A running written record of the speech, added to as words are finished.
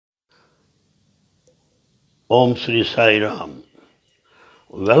Om Sri Sai Ram.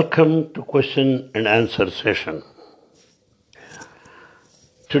 Welcome to question and answer session.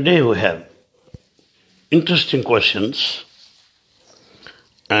 Today we have interesting questions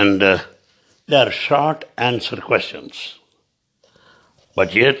and they are short answer questions,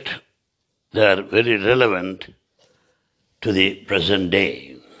 but yet they are very relevant to the present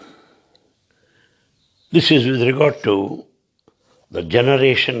day. This is with regard to the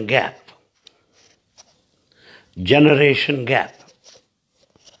generation gap. Generation gap.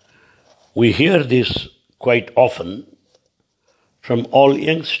 We hear this quite often from all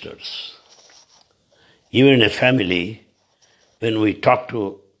youngsters. Even in a family, when we talk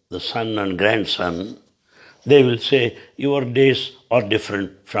to the son and grandson, they will say, your days are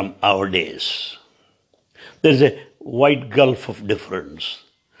different from our days. There is a wide gulf of difference.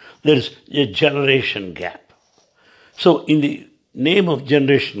 There is a generation gap. So in the name of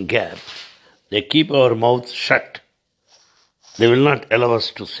generation gap, they keep our mouths shut. They will not allow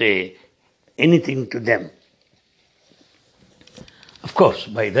us to say anything to them. Of course,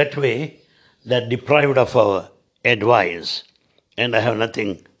 by that way, they are deprived of our advice, and I have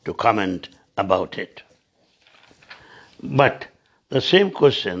nothing to comment about it. But the same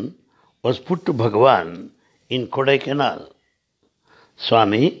question was put to Bhagavan in Kodaikanal.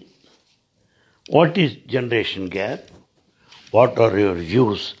 Swami, what is generation gap? What are your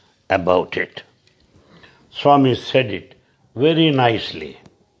views about it? Swami said it very nicely.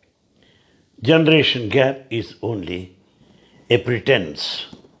 Generation gap is only a pretense.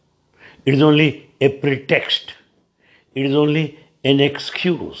 It is only a pretext. It is only an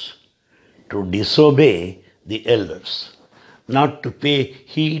excuse to disobey the elders, not to pay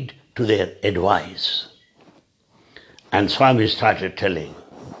heed to their advice. And Swami started telling,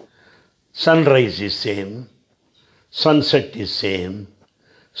 sunrise is same, sunset is same,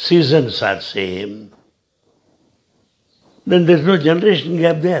 seasons are same. Then there is no generation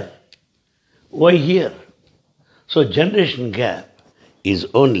gap there. Why here? So generation gap is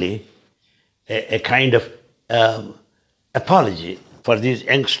only a kind of apology for these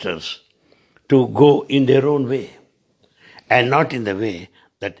youngsters to go in their own way and not in the way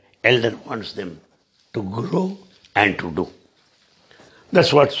that elder wants them to grow and to do.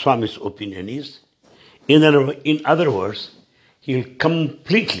 That's what Swami's opinion is. In other words, he will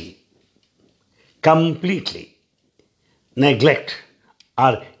completely neglect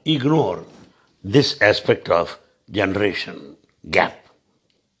or ignore this aspect of generation gap.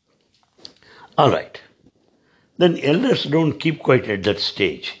 All right. Then elders don't keep quiet at that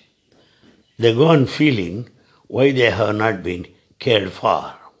stage. They go on feeling why they have not been cared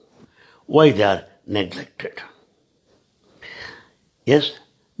for, why they are neglected. Yes,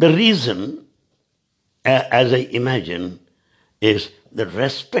 the reason, as I imagine, is that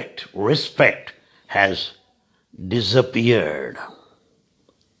respect has disappeared.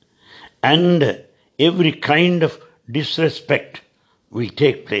 And every kind of disrespect will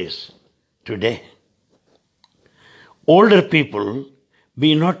take place today. Older people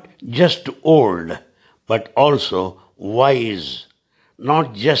be not just old, but also wise,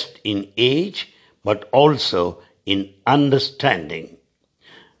 not just in age, but also in understanding.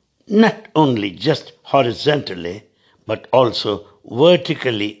 Not only just horizontally, but also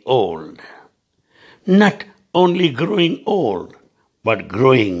vertically old. Not only growing old, but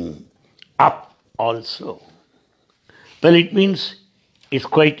growing up also. Well, it means it's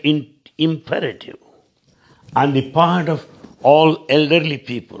quite imperative on the part of all elderly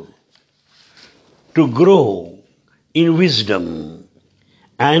people to grow in wisdom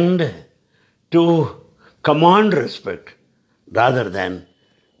and to command respect rather than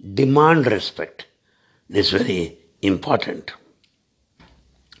demand respect. This is very important.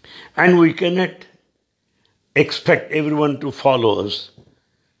 And we cannot expect everyone to follow us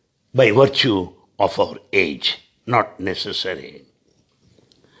by virtue of our age. Not necessary.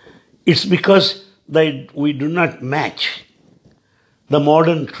 It's because that we do not match the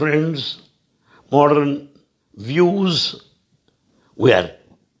modern trends, modern views. We are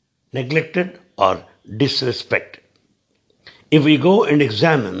neglected or disrespected. If we go and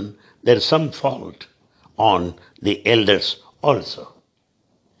examine, there is some fault on the elders also.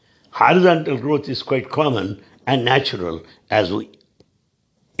 Horizontal growth is quite common and natural as we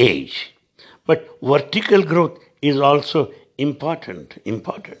age. But vertical growth is also important.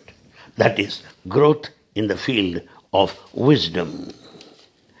 That is growth in the field of wisdom.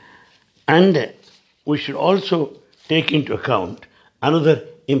 And we should also take into account another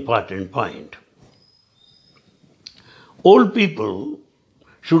important point. Old people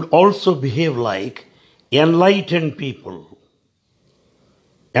should also behave like enlightened people.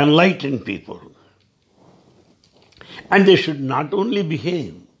 Enlightened people. And they should not only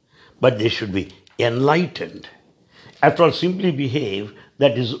behave, but they should be enlightened. After all, simply behave,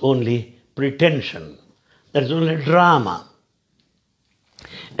 that is only pretension. That is only drama.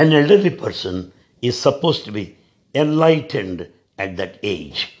 An elderly person is supposed to be enlightened at that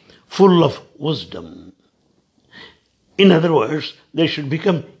age, full of wisdom. In other words, they should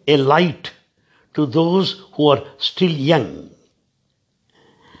become a light to those who are still young.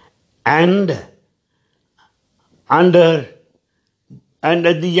 And the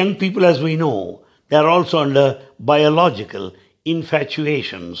young people, as we know, they are also under biological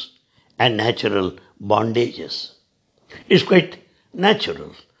infatuations and natural bondages. It's quite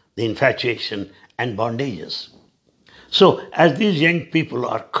natural, the infatuation and bondages. So, as these young people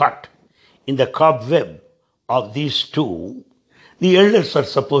are caught in the cobweb of these two, the elders are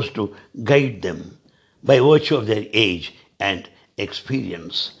supposed to guide them by virtue of their age and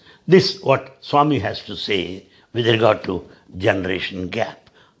experience. This is what Swami has to say with regard to generation gap.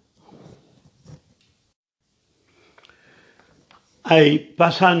 I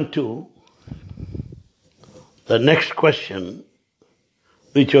pass on to the next question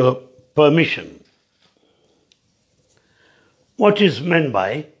with your permission. What is meant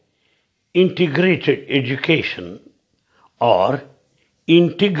by integrated education or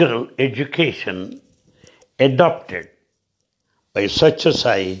integral education adopted by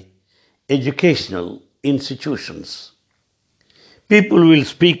Satyasai educational institutions? People will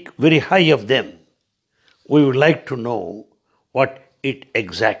speak very high of them. We would like to know what it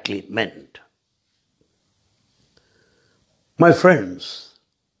exactly meant. My friends,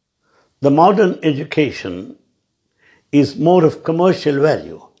 the modern education is more of commercial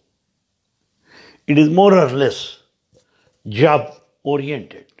value. It is more or less job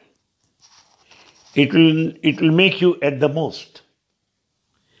oriented. It will make you at the most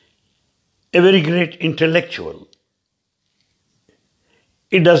a very great intellectual.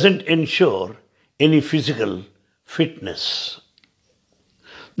 It doesn't ensure any physical fitness.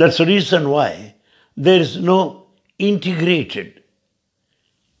 That's the reason why there is no integrated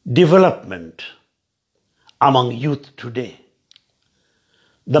development among youth today.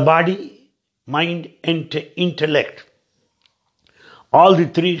 The body, mind, and intellect, all the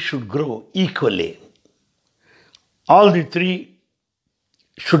three should grow equally. All the three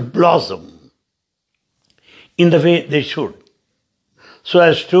should blossom in the way they should, so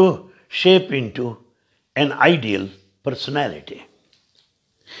as to shape into an ideal personality.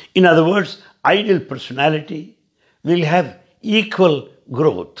 In other words, ideal personality will have equal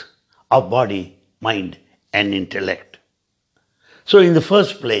growth of body, mind, and intellect. So in the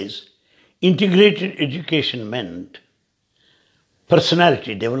first place, integrated education meant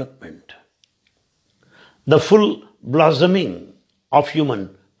personality development, the full blossoming of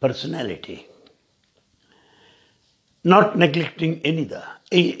human personality, not neglecting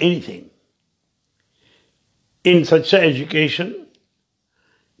anything. In such an education,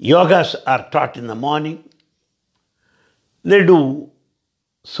 yogas are taught in the morning. They do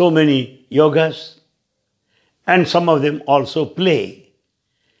so many yogas, and some of them also play,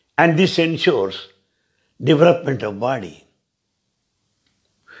 and this ensures development of body.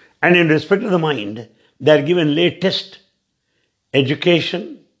 And in respect of the mind, they are given latest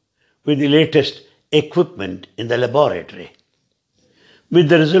education with the latest equipment in the laboratory. With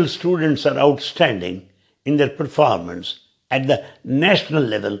the result, students are outstanding in their performance at the national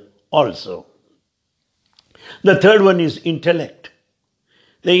level also. The third one is intellect.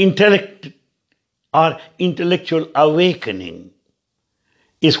 The intellect or intellectual awakening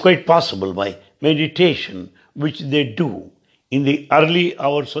is quite possible by meditation, which they do in the early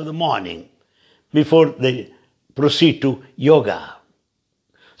hours of the morning before they proceed to yoga.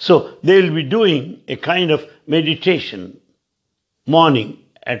 So they will be doing a kind of meditation morning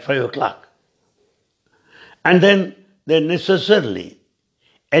at 5 o'clock. And then they necessarily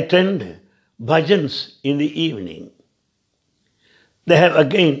attend bhajans in the evening. They have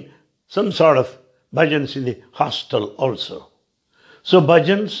again some sort of bhajans in the hostel also. So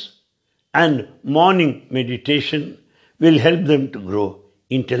bhajans and morning meditation will help them to grow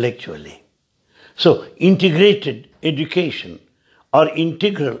intellectually. So integrated education or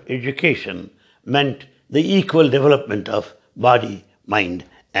integral education meant the equal development of body, mind,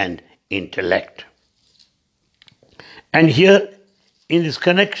 and intellect. And here, in this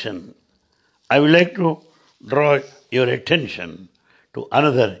connection, I would like to draw your attention to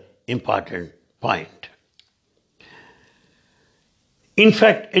another important point. In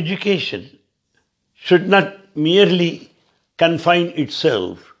fact, education should not merely confine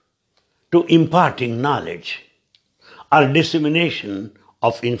itself to imparting knowledge or dissemination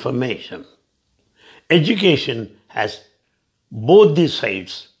of information. education has both the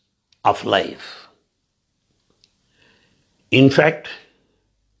sides of life. In fact,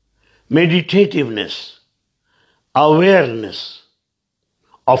 meditativeness, awareness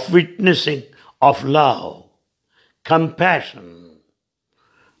of witnessing, of love, compassion,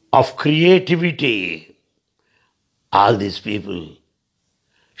 of creativity, all these people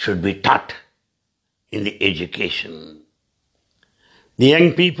should be taught in the education. The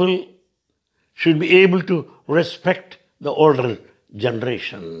young people should be able to respect the older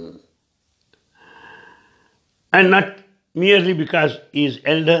generation. And not merely because he is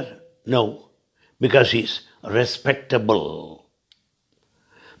elder, no, because he is respectable.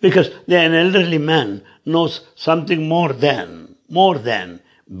 Because an elderly man knows something more than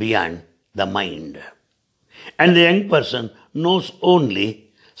beyond the mind. And the young person knows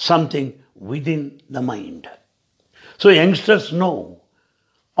only something within the mind. So youngsters know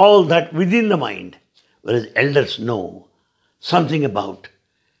all that within the mind, whereas elders know something about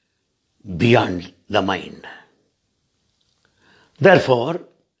beyond the mind. Therefore,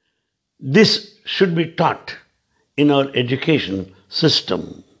 this should be taught in our education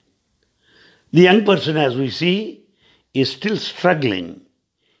system. The young person, as we see, is still struggling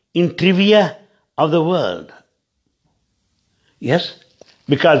in trivia of the world. Yes,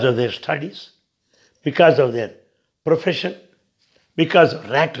 because of their studies, because of their profession, because of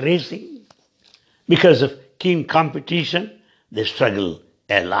rat racing, because of keen competition, they struggle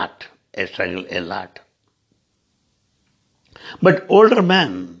a lot. But older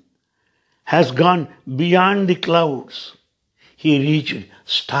man has gone beyond the clouds. He reached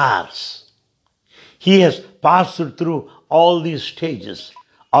stars. He has passed through all these stages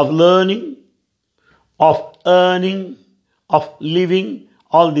of learning, of earning, of living,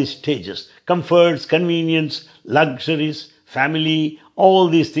 all these stages. Comforts, convenience, luxuries, family, all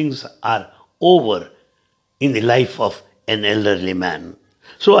these things are over in the life of an elderly man.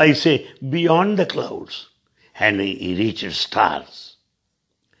 So I say, beyond the clouds, and he reaches stars.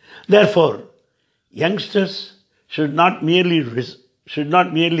 Therefore, youngsters should not merely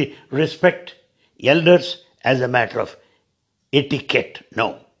respect elders as a matter of etiquette.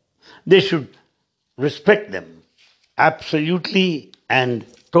 No, they should respect them absolutely and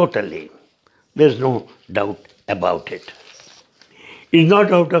totally. There's no doubt about it. It's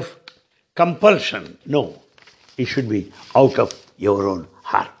not out of compulsion. No, it should be out of your own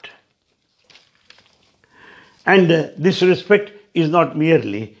heart. And this respect is not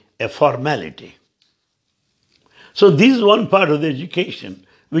merely a formality. So this is one part of the education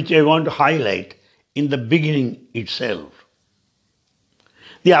which I want to highlight in the beginning itself.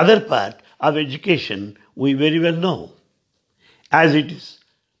 The other part of education we very well know, as it is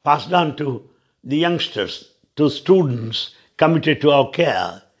passed on to the youngsters, to students committed to our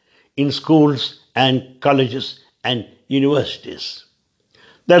care in schools and colleges and universities.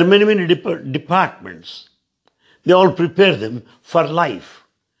 There are many departments. They all prepare them for life,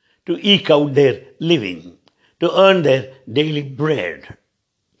 to eke out their living, to earn their daily bread.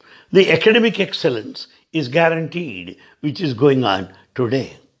 The academic excellence is guaranteed, which is going on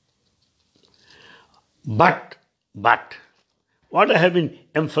today. But, what I have been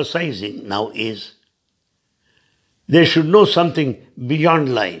emphasizing now is they should know something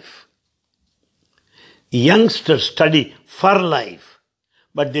beyond life. Youngsters study for life,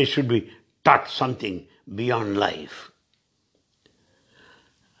 but they should be taught something beyond life.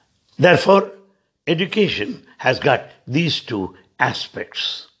 Therefore, education has got these two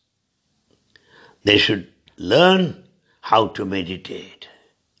aspects. They should learn how to meditate.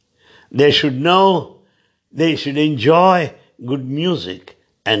 They should enjoy good music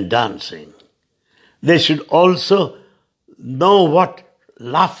and dancing. They should also know what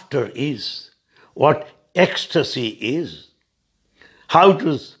laughter is, what ecstasy is, how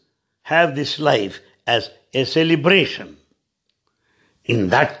to have this life as a celebration. In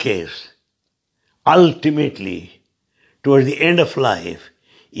that case, ultimately, toward the end of life,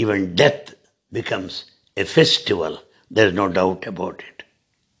 even death becomes a festival. There's no doubt about it.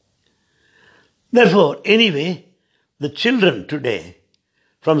 Therefore, anyway, the children today,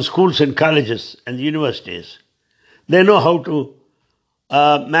 from schools and colleges and universities, they know how to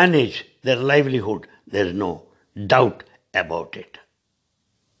manage their livelihood. There's no doubt about it.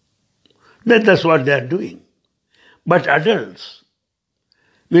 That's what they are doing. But adults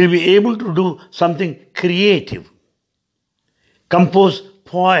will be able to do something creative, compose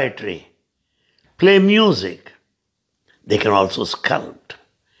poetry, play music. They can also sculpt,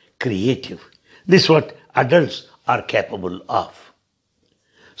 creative. This is what adults are capable of.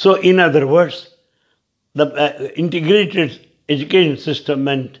 So, in other words, the integrated education system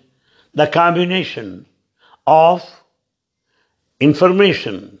meant the combination of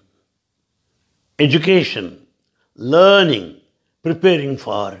information, education, learning, preparing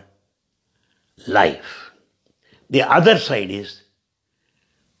for life. The other side is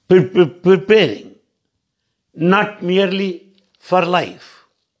preparing not merely for life.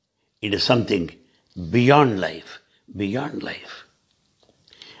 It is something beyond life, beyond life.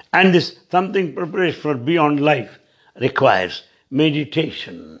 And this something preparation for beyond life requires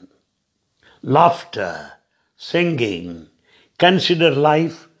meditation, laughter, singing. Consider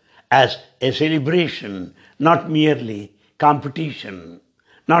life as a celebration, not merely competition,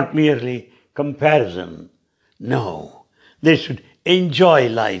 not merely comparison. No, they should enjoy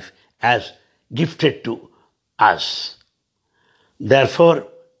life as gifted to us. Therefore,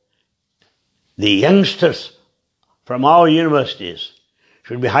 the youngsters from our universities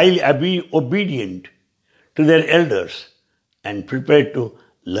should be highly obedient to their elders and prepared to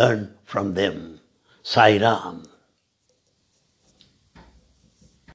learn from them. Sai Ram.